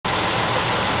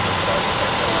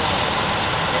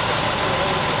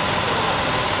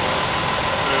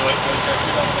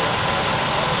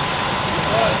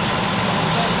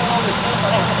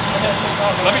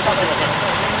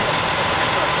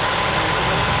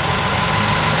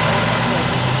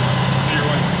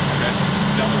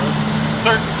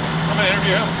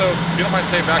interview him, so if you don't mind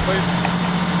staying back, please.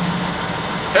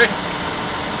 Okay.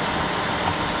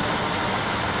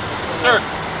 Sir,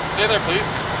 stay there, please.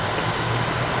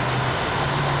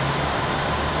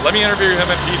 Let me interview him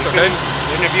in peace, okay?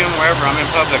 Interview him wherever. I'm in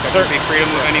public. I can be free to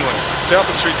move anywhere. Stay off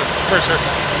the street. Come here, sir.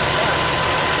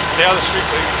 Stay out of the street,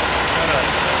 please. Shut up.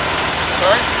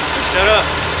 Sorry? Shut up.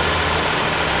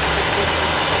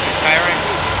 You tyrant.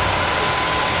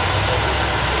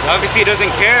 Obviously he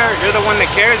doesn't care. You're the one that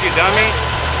cares, you dummy.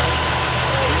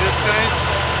 See this guys?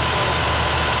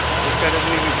 This guy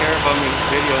doesn't even care about me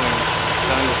videoing,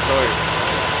 telling the story.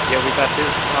 Yeah, we got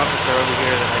this officer over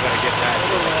here that I gotta get back.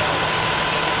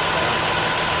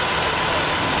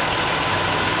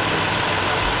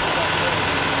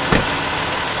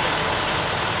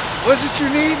 What is it you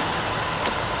need?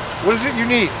 What is it you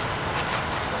need?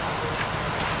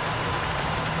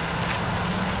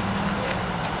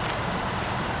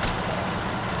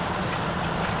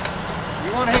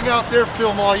 You want to hang out there,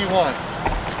 film all you want.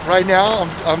 Right now,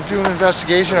 I'm doing an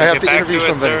investigation. I have to interview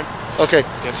somebody. Okay.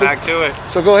 Get back to it.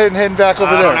 So go ahead and head back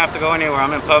over there. I don't have to go anywhere.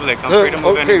 I'm in public. I'm free to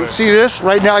move anywhere. Okay, see this?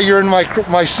 Right now, you're in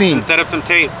my scene. And set up some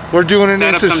tape. We're doing an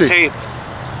instance. Set up some tape.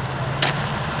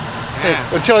 Hey,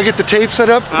 until I get the tape set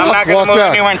up, I'm not going to move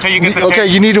anywhere until you get the tape. Okay,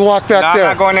 you need to walk back there. I'm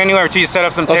not going anywhere until you set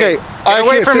up some tape. Okay, get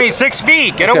away from me, 6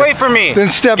 feet. Get away from me.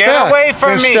 Then step back. Get away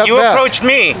from me. You approached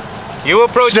me. You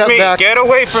approached me. Get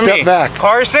away from me. Step back.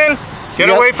 Carson, get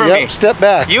away from me. Step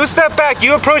back. You step back.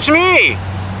 You approach me.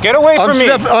 Get away from me.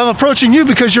 I'm approaching you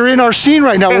because you're in our scene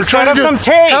right now. Then we're trying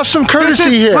to have some courtesy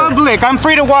here. This is public. I'm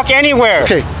free to walk anywhere.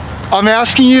 Okay. I'm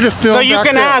asking you to film. So you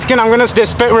can ask, and I'm going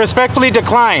to respectfully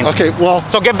decline. Okay, well.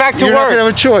 So get back to work. You're not going to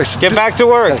have a choice. Get back to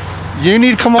work. Okay. You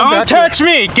need to come on back. Don't touch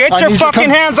me. Get your fucking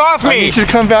hands off me. I need you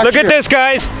to come back. Look at this,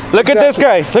 guys. Look at this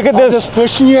guy. Look at this. I'm just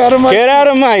pushing you out of my. Get out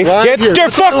of my. Get your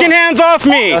fucking hands off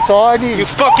me. That's all I need. You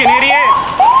fucking idiot.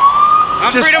 I'm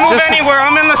free to move anywhere.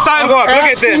 I'm in the sidewalk. Look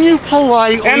at this. You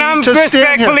politely and I'm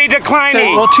respectfully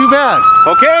declining. Okay, well, too bad.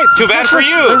 Okay, too bad for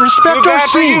you. Respect our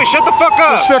scene. Shut the fuck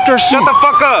up. Respect our scene. Shut the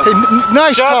fuck up. Hey,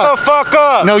 nice Shut talk. the fuck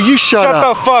up. No, you shut up.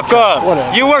 Shut the fuck up.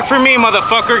 Whatever. You work for me,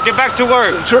 motherfucker. Get back to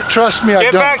work. Trust me, I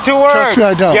don't. Get back to work. Trust me,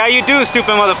 I don't. Yeah, you do,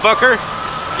 stupid motherfucker.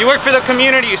 You work for the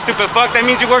community, you stupid fuck. That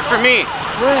means you work for me.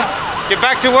 Get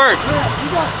back to work.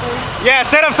 Yeah,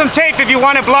 set up some tape if you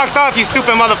want it blocked off, you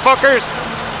stupid motherfuckers.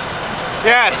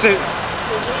 Yes.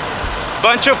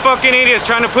 Bunch of fucking idiots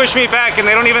trying to push me back and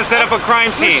they don't even set up a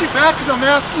crime scene. Push you back because I'm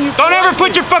asking you. Don't ever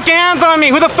put your fucking hands on me.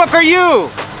 Who the fuck are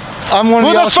you? I'm one of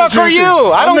the Who the fuck are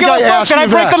you? I don't give a fuck. Did I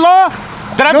break the law?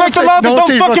 Did I break the law? Then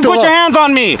don't fucking put your hands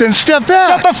on me. Then step back.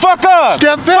 Shut the fuck up.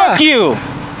 Step back. Fuck you.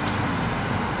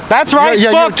 That's right.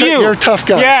 Fuck you. You're a tough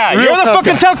guy. Yeah, you're the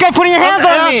fucking tough guy putting your hands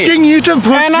on me. I'm asking you to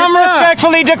put. And I'm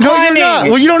respectfully declining. No, you're not.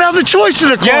 Well, you don't have the choice to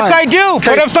decline. Yes, I do.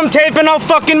 Put up some tape and I'll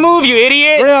fucking move, you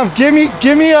idiot. Graham, give me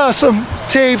some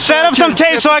tape. Set up some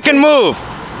tape so I can move.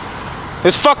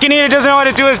 This fucking idiot doesn't know how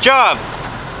to do his job.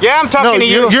 Yeah, I'm talking to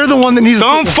you. You're the one that needs to.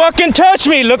 Don't fucking touch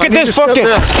me. Look at this fucking.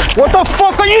 What the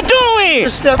fuck are you doing?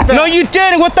 Step back. No, you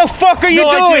didn't. What the fuck are you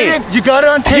doing? I didn't. You got it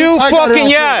on tape. You fucking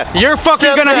You're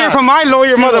fucking gonna hear from my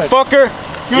lawyer, motherfucker.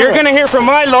 You're gonna hear from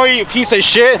my lawyer, you piece of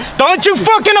shit. Don't you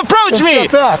fucking approach me!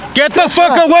 Step back. Get the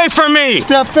fuck away from me!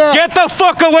 Step back. Get the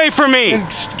fuck away from me!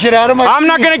 Get out of my I'm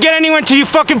not gonna get anywhere until you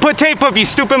fucking put tape up, you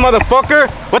stupid motherfucker!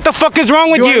 What the fuck is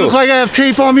wrong with you? You look like I have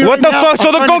tape on me. What the fuck?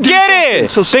 So then go get it!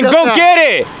 Then go get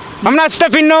it! I'm not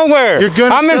stepping nowhere.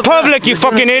 I'm in public, you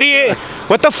fucking idiot.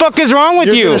 What the fuck is wrong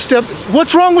with you?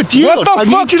 What's wrong with you? What the fuck?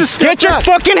 I need you to step Get your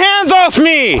fucking hands off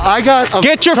me!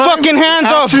 Get your fucking hands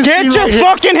off! Get your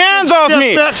fucking hands off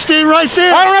me! Stay right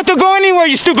there. I don't have to go anywhere,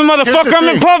 you stupid motherfucker.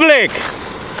 I'm in public.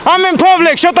 I'm in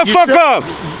public. Shut the fuck up.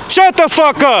 Shut the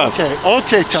fuck up.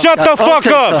 Okay. Shut the fuck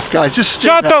up. Tough guys, just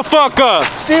shut the fuck up.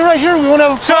 Stay right here. We won't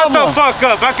have a problem. Shut the fuck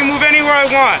up. I can move anywhere I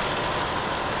want.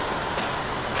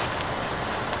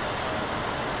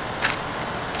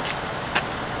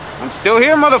 I'm still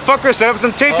here, motherfucker. Set up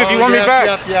some tape if you want me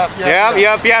back. Yep.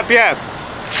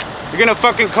 You're gonna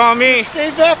fucking call me. Stay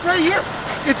back right here.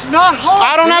 It's not hard.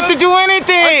 I don't have to do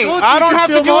anything. I don't have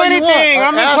to do anything.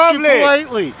 I'm in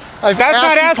public. That's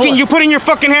not asking. You putting your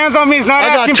fucking hands on me is not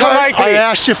asking politely. I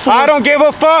asked you for. I don't give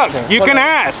a fuck. You can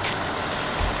ask.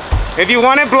 If you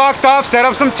want it blocked off, set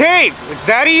up some tape. It's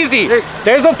that easy.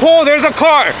 There's a pole, there's a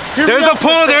car. There's a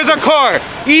pole, there's a car.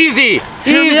 Easy.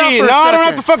 Easy. No, I don't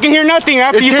have to fucking hear nothing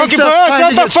after you fucking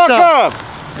shut the fuck up.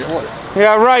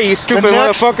 Yeah, right, you stupid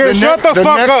motherfucker. Shut the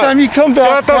fuck up. Next time you come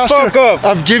back, shut the fuck up.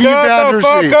 I've given you bad receipt.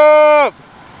 Shut the fuck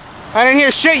up. I didn't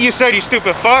hear shit you said, you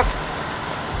stupid fuck.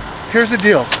 Here's the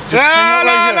deal. La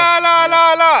la la la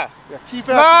la la. Keep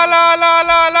la la la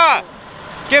la la.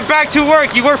 Get back to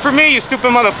work. You work for me, you stupid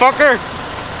motherfucker.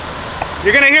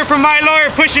 You're gonna hear from my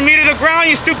lawyer pushing me to the ground,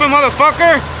 you stupid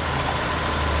motherfucker.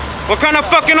 What kind of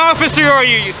fucking officer are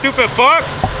you, you stupid fuck?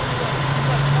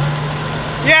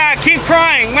 Yeah, keep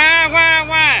crying. Wah, wah,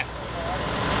 wah.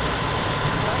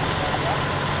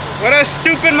 What a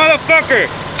stupid motherfucker.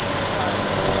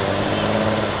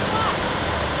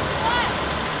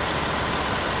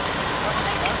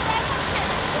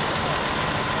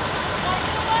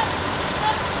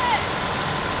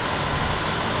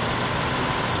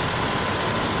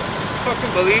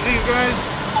 Fucking believe these guys?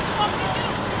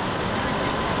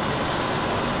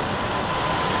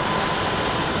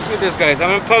 Look at this, guys.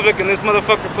 I'm in public and this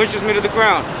motherfucker pushes me to the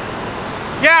ground.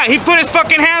 Yeah, he put his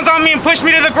fucking hands on me and pushed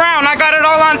me to the ground. I got it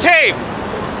all on tape.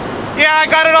 Yeah, I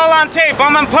got it all on tape.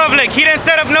 I'm in public. He didn't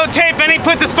set up no tape and he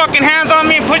puts his fucking hands on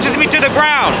me and pushes me to the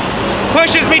ground.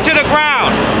 Pushes me to the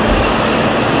ground.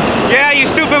 Yeah, you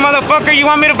stupid motherfucker. You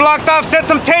want me to block off? Set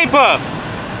some tape up.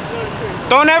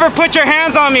 Don't ever put your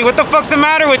hands on me. What the fuck's the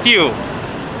matter with you?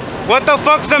 What the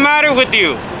fuck's the matter with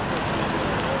you?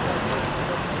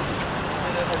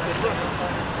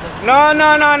 No,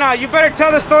 no, no, no. You better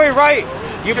tell the story right.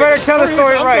 You better tell the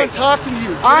story right. I'm done talking to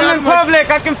you. I'm in public.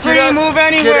 I can freely move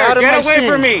anywhere. Get away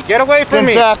from me. Get away from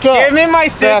me. Back up. Give me my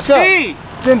 6 feet.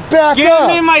 Then back up. Give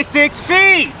me my 6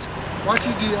 feet. Why don't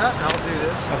you do that? I'll do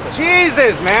this.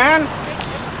 Jesus, man.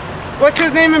 What's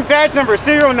his name and badge number,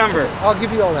 serial number? I'll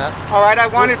give you all that. All right, I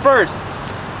want it first.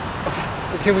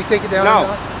 Can we take it down?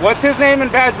 No. What's his name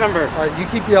and badge number? All right, you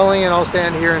keep yelling and I'll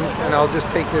stand here and I'll just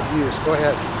take the abuse. Go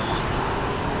ahead.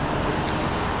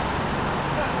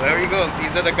 There you go.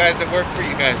 These are the guys that work for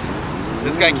you guys.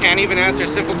 This guy can't even answer a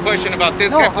simple question about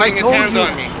this guy putting his hands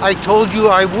on me. I told you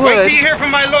I would. Wait till you hear from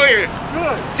my lawyer.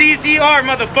 CCR,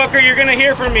 motherfucker, you're gonna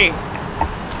hear from me.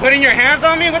 Putting your hands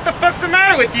on me? What the fuck's the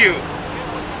matter with you?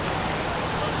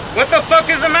 What the fuck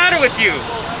is the matter with you?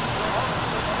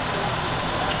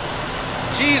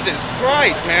 Jesus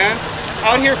Christ, man.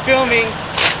 Out here filming,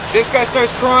 this guy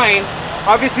starts crying.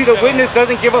 Obviously the witness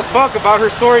doesn't give a fuck about her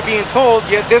story being told,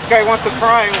 yet this guy wants to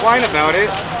cry and whine about it.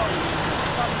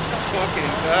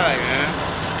 Fucking guy, man.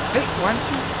 Hey, why don't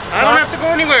you stop? I don't have to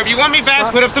go anywhere. If you want me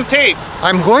back, put up some tape.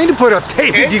 I'm going to put up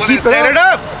tape Okay, if you well, keep then set it it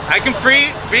up. I can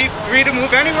free to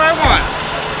move anywhere I want.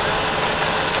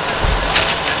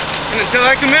 And until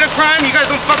I commit a crime, you guys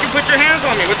don't fucking put your hands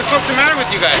on me. What the fuck's the matter with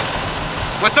you guys?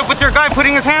 What's up with your guy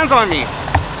putting his hands on me?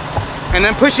 And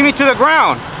then pushing me to the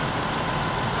ground?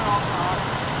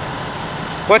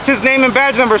 What's his name and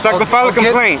badge number so I can file a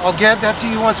complaint? I'll get that to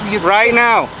you once we get right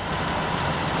now.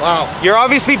 Wow. You're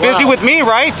obviously busy with me,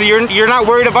 right? So you're not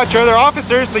worried about your other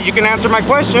officers, so you can answer my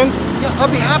question. Yeah,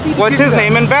 I'll be happy to What's his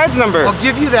name and badge number? I'll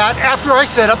give you that after I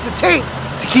set up the tape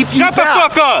to keep you Shut the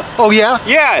fuck up! Oh yeah?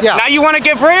 Yeah. Now you want to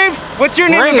get brave? What's your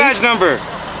name and badge number?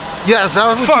 Yeah, is that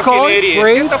what you call it? Idiot.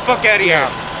 Brave? Get the fuck out of here.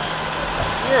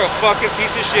 You're a fucking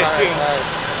piece of shit too.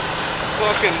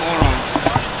 Fucking morons.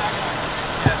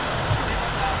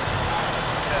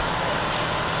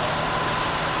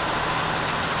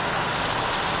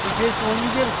 Jason, when you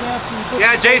get a chance, can you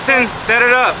put Jason, set it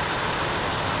up.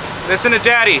 Listen to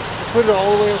Daddy. Put it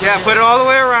all the way around. Yeah, put it all the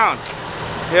way around.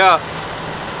 Yeah.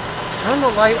 Turn the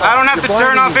light off. I don't have to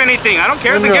turn off anything. I don't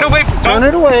care. Then get away from me. Turn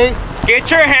it away.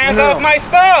 Get your hands off my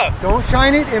stuff. Don't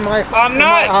shine it in my I'm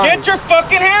not. Get your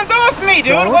fucking hands off me,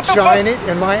 dude. Don't what the fuck? shine it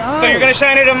in my eyes. So you're going to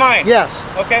shine it in mine? Yes.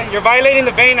 Okay, you're violating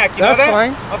the Bain Act. You know that?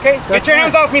 That's fine. Okay, get your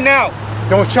hands off me now.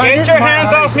 Don't shine Get your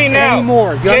hands off me now.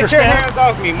 Anymore. Get your hands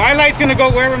off me. My light's gonna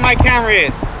go wherever my camera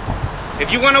is.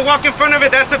 If you want to walk in front of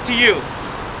it, that's up to you.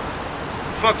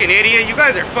 Fucking idiot. You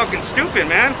guys are fucking stupid,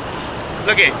 man.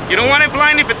 Look at you. Don't want it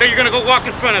blinded, but then you're gonna go walk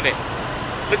in front of it.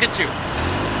 Look at you.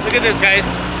 Look at this, guys.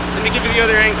 Let me give you the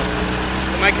other angle.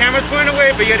 So my camera's pointing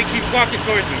away, but yet he keeps walking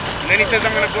towards me. And then he says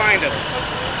I'm gonna blind him.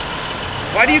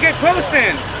 Why do you get close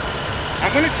then?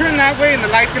 I'm gonna turn that way and the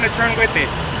light's gonna turn with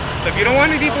it. So if you don't want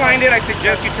to be blinded, I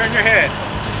suggest you turn your head.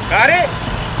 Got it?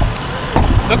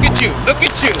 Look at you. Look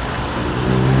at you.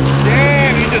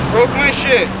 Damn, you just broke my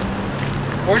shit.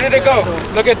 Where did it go?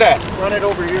 Look at that. Run it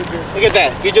over here, dude. Look at that.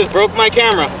 You just broke my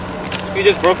camera. You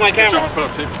just broke my camera.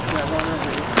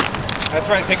 That's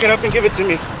right. Pick it up and give it to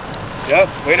me. Yep.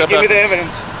 Way to give me the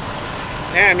evidence.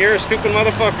 Damn, you're a stupid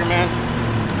motherfucker, man.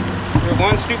 You're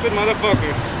one stupid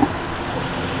motherfucker.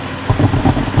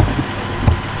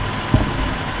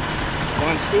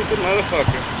 One stupid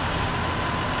motherfucker.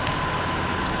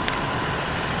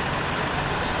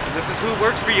 So this is who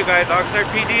works for you guys, Oxnard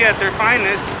PD at their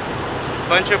finest.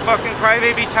 Bunch of fucking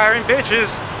crybaby tyrant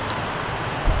bitches.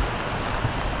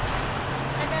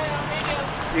 I got it on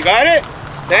radio. You got it?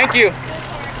 Thank you.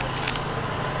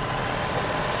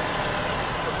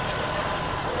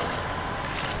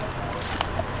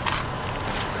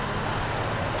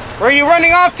 Where are you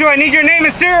running off to? I need your name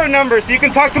and serial number so you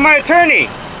can talk to my attorney.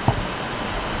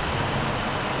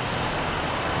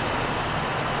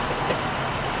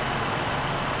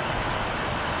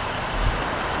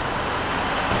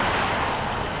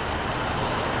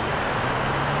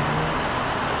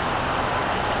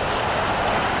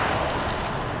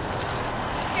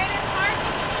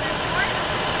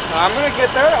 I'm gonna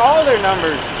get all their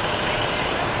numbers.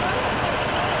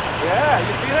 Yeah,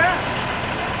 you see that?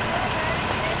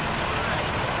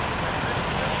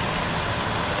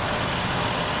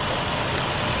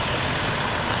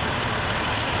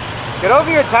 Get over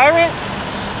here, tyrant.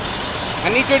 I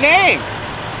need your name.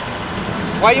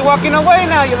 Why are you walking away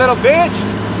now, you little bitch?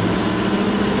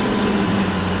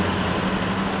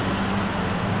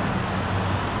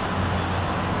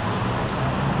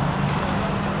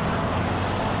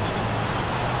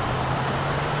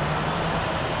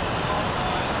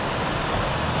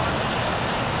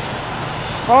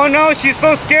 Oh no, she's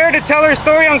so scared to tell her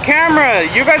story on camera.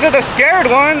 You guys are the scared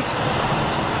ones.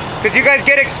 Because you guys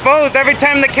get exposed every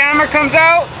time the camera comes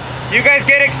out. You guys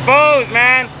get exposed,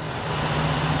 man.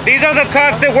 These are the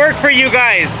cops that work for you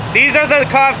guys. These are the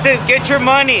cops that get your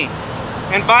money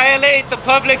and violate the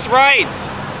public's rights.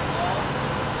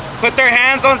 Put their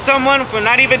hands on someone for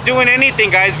not even doing anything,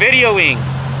 guys, videoing.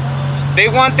 They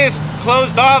want this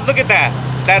closed off. Look at that.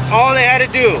 That's all they had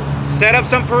to do. Set up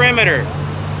some perimeter.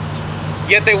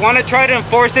 Yet they want to try to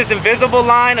enforce this invisible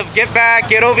line of get back,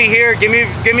 get over here, give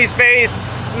me space.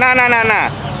 Nah.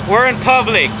 We're in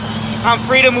public. I'm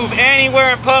free to move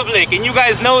anywhere in public, and you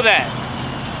guys know that.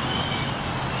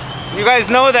 You guys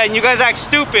know that, and you guys act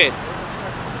stupid.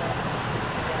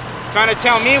 Trying to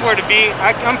tell me where to be.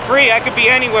 I'm free. I could be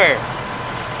anywhere.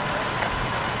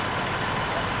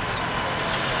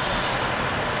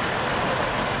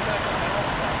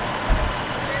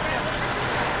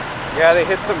 Yeah, they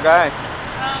hit some guy.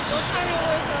 What time it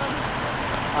was?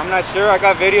 I'm not sure. I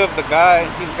got video of the guy.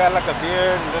 He's got like a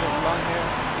beard and little long hair.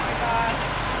 Oh my god.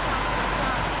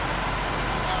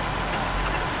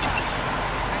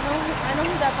 I know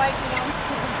who that bike belongs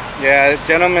to. Yeah, the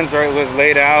gentleman's was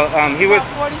laid out. He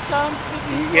was 40-some.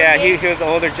 Yeah, he was an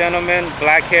older gentleman,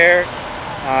 black hair,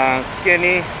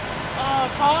 skinny.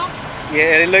 Tall?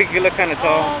 Yeah, he looked kind of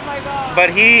tall. Oh my god.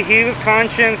 But he was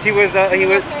conscious. He was okay?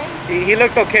 he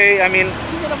looked okay. I mean, Did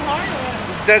you hit him hard or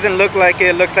what? Doesn't look like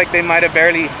it. It looks like they might have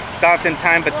barely stopped in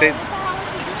time, but what the hell was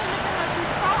she doing? Look at how she's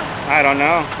crossed. I don't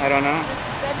know. That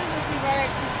doesn't seem right.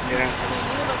 Yeah. I mean,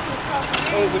 even though she was crossing.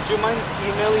 Hey, would you mind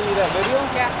emailing me that video?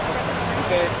 Yeah.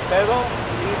 Okay, it's Pedo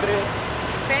Libre.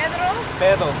 Pedro?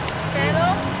 Pedo. Pedo?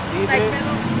 Libre. Like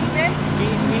Pedo Libre?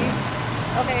 BC.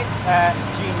 Okay. At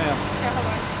Gmail. Yeah,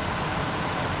 hold on.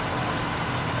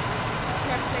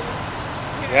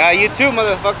 Yeah, you too,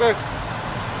 motherfucker.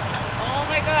 Oh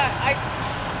my god. That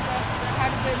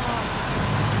had been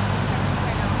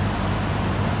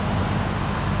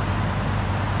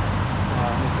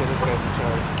Let me see, this guy's in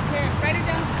charge. Here, write it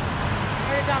down.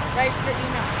 Write your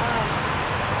email.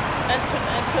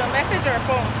 To a message or a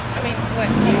phone? I mean,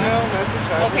 what? Email, message,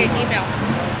 okay, email.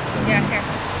 Yeah, here.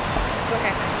 Go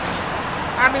ahead.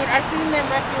 I mean, I seen them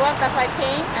rep you up. That's why I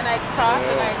came and I crossed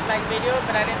and I like videoed,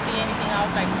 but I didn't see anything else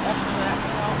like up to that.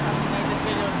 You know, I mean, I just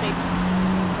videotaped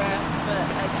grass, but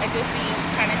I did see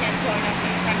kind of him going up to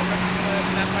you, kind of rep you up,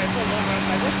 and that's why I pulled over. I was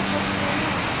like, what the fuck is going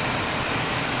on?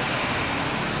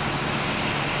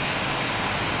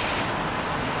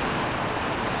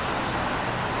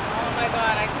 Oh my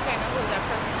god, I think I know who that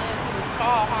person is. He was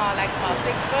tall, huh? Like about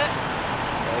 6 foot.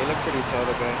 Yeah, he looked pretty tall,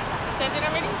 the guy. You sent it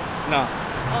already? No.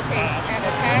 Okay, and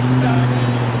attached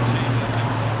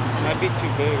Might be too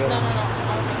big. No, I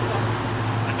don't think so.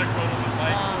 I took photos of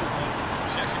Mike.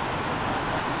 She actually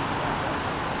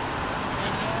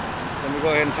Let me go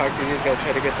ahead and talk to these guys,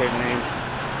 try to get their names.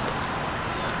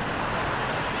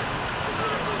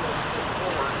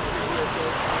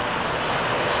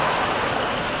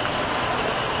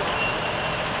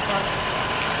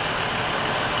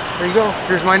 There you go.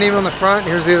 Here's my name on the front.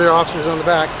 Here's the other officers on the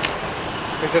back.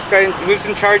 Is this guy who's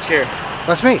in charge here?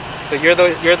 That's me. So you're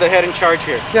the head in charge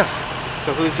here. Yes.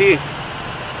 So who's he?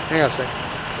 Hang on a second.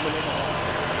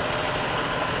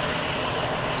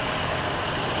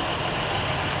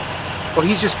 Well,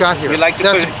 he just got here. You like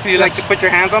to put your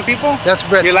hands on people? That's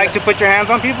Brett. You like to put your hands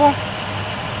on people?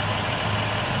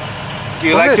 Do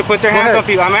you Go like ahead. to put their Go hands ahead. on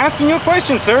people? I'm asking you a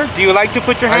question, sir. Do you like to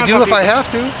put your hands on I do people? if I have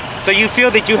to. So you feel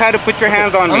that you had to put your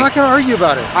hands on me? I'm not going to argue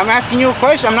about it. I'm asking you a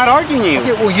question. I'm not arguing you.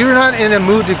 Okay, well, you're not in a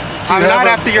mood to I'm have not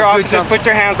after your a good officers time. put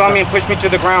your hands on me and push me to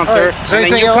the ground, All sir. right. Is there And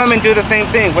then anything you come else? and do the same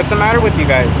thing. What's the matter with you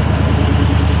guys?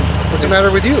 What's the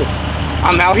matter with you?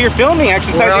 I'm out here filming,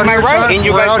 exercising my right, and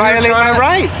you guys violate my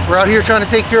rights. We're out here trying to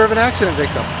take care of an accident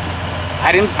victim.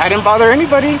 I didn't bother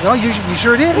anybody. No, you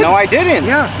sure did. No, I didn't.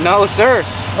 Yeah. No, sir.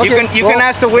 Okay, You can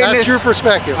ask the witness. That's your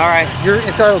perspective. All right. You're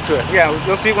entitled to it. Yeah,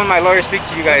 you'll see when my lawyer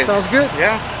speaks to you guys. That sounds good.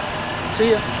 Yeah.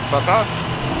 See ya. Fuck off.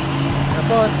 Have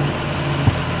fun.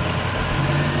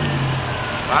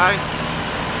 Bye.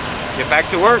 Get back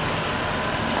to work.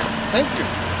 Thank you.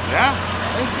 Yeah.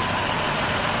 Thank you.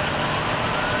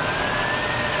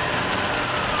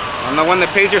 I'm the one that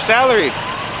pays your salary.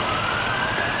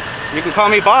 You can call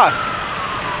me boss.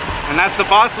 And that's the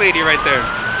boss lady right there.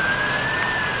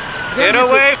 Get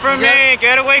away from me.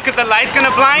 Get away because the light's going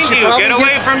to blind you. Get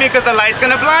away from me because the light's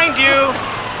going to blind you.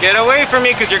 Get away from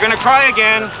me because you're going to cry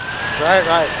again. Right.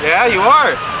 Yeah, you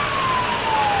are.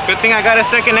 Good thing I got a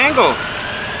second angle.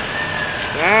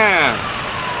 Damn.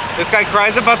 This guy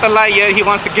cries about the light, yet he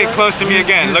wants to get close to me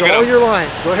again. Look at him. All your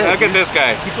lines. Go ahead. Look at this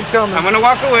guy. Keep them coming. I'm going to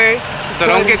walk away, so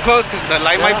don't get close because the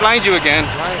light might blind you again.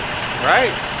 Right.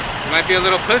 You might be a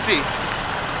little pussy.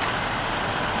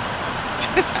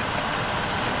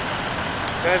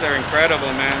 You guys are incredible,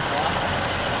 man.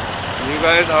 You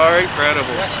guys are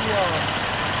incredible. Yes, you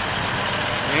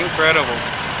are. Incredible.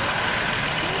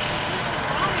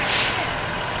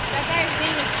 That guy's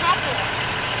name is Chapo.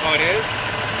 Oh, it is?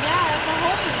 Yeah, that's my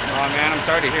homie. Oh, man, I'm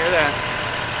sorry to hear that.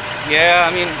 Yeah,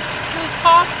 I mean... He was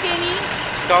tall, skinny.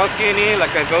 Tall, skinny,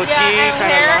 like a goatee, yeah, and kind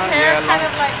hair, of long. hair Yeah, kind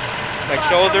long. of like... Like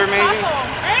shoulder, maybe? Chapo.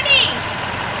 Ernie!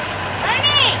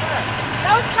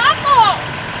 That was Chapo!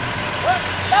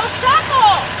 That was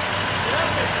Chapo!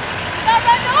 He got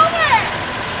run over!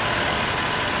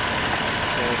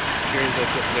 So here's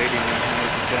this lady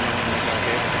knows the gentleman that got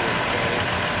hit here, guys.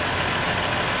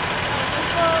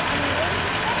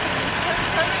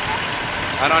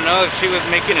 I don't know if she was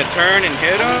making a turn and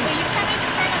hit him. But you can't make a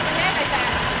turn up the head like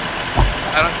that.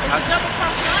 It's a double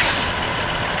cross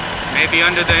line. Maybe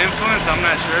under the influence, I'm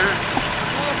not sure.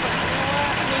 No, but you know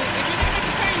what? I mean, if you're gonna make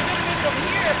a turn, you're gonna make it over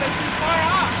here, but she's far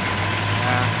off.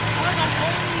 Yeah. Oh, the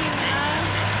homie, man.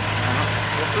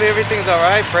 Hopefully everything's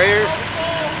alright. Prayers. Okay?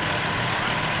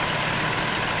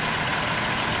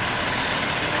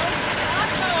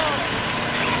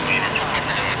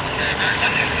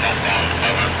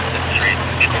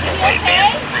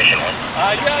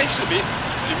 Yeah, he should be.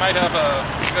 He might have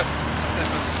some type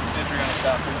of injury on his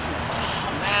back. Oh,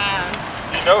 man.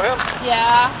 You know him?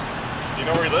 Yeah. You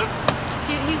know where he lives?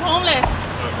 He's homeless.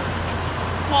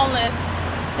 Homeless.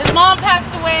 His mom passed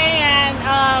away, and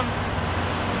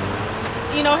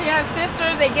you know, he has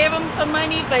sisters. They gave him some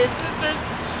money, but his sisters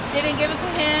didn't give it to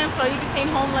him, so he became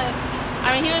homeless.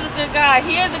 I mean, he was a good guy.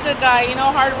 He is a good guy, you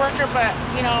know, hard worker, but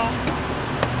you know,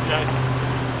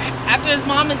 after his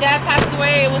mom and dad passed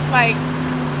away, it was like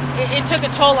it took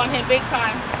a toll on him big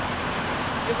time.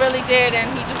 It really did, and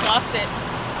he just lost it.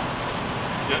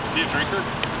 Yeah, is he a drinker?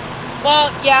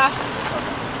 Well, yeah.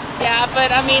 Yeah,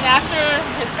 but I mean, after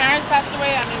his parents passed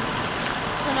away, I mean,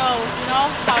 who knows, you know,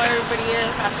 how everybody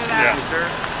is after that. Yeah, sir.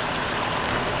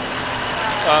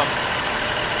 I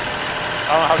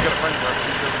don't know how good a friend you are, but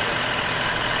he's good.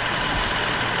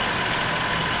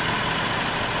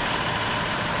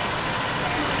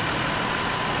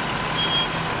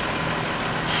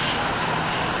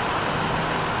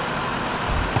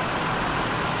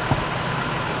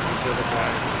 These are the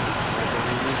guys.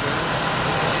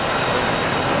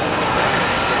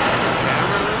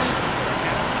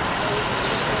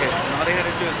 All they had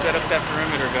to do is set up that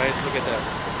perimeter, guys. Look at that.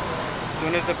 As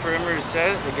soon as the perimeter is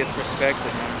set, it gets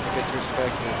respected, man. It gets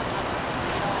respected.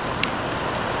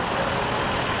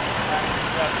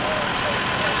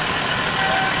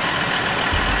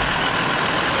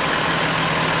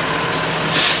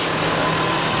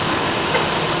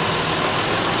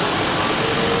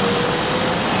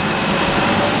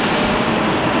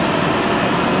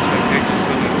 Looks like they're just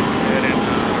gonna go ahead and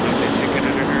I don't know if they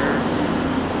ticketed her or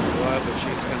what, but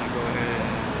she's gonna go ahead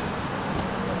and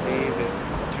leave. It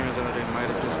turns out it might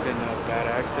have just been a bad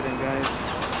accident, guys.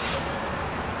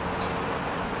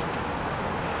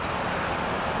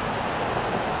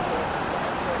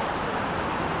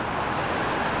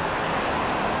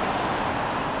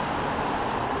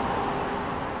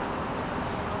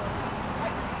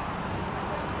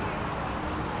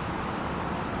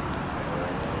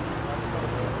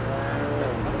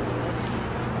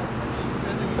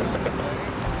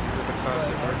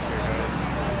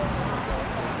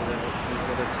 These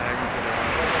are the tyrants that are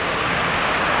out here.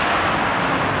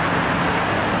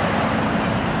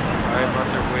 Sorry about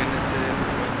their witnesses.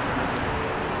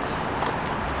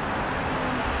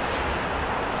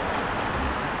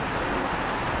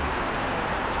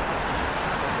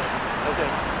 Okay,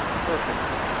 perfect.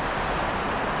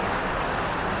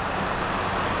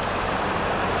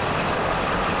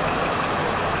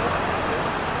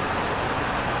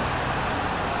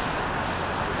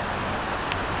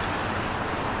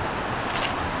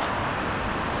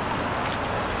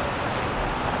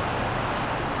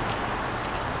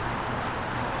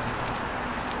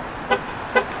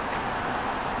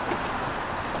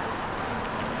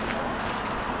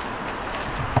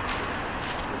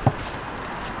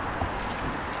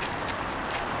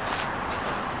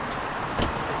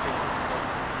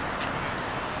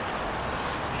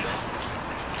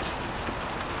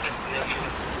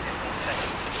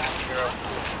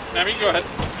 Mammy, go ahead.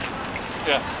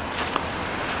 Yeah.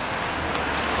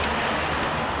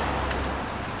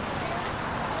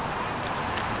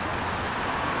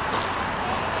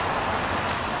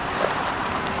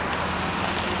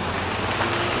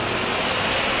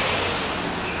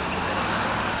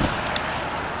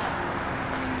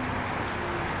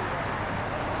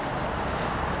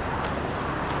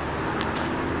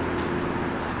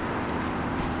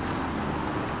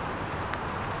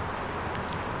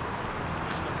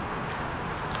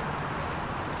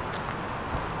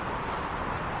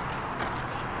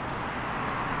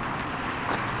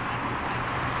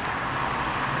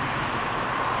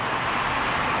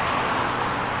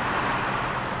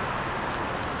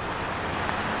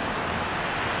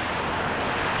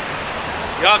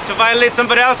 You off to violate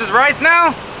somebody else's rights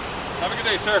now? Have a good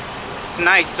day, sir. It's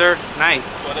night, sir. Night.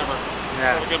 Whatever.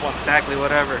 Yeah. Have a good one. Exactly,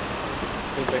 whatever.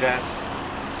 Stupid ass.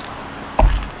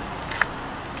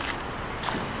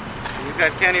 These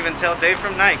guys can't even tell day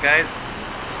from night, guys.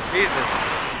 Jesus.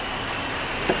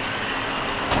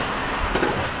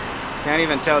 Can't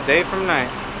even tell day from night.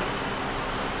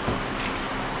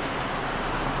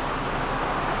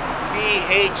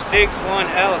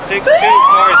 BH61L62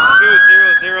 cars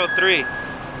 2003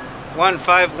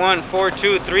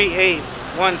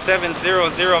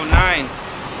 15142381709.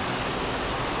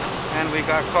 And we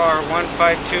got car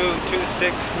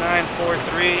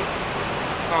 152-26943,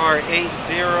 car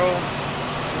 8012.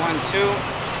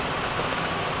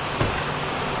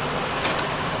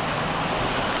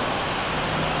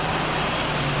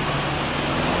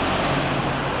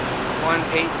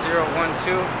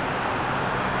 18012.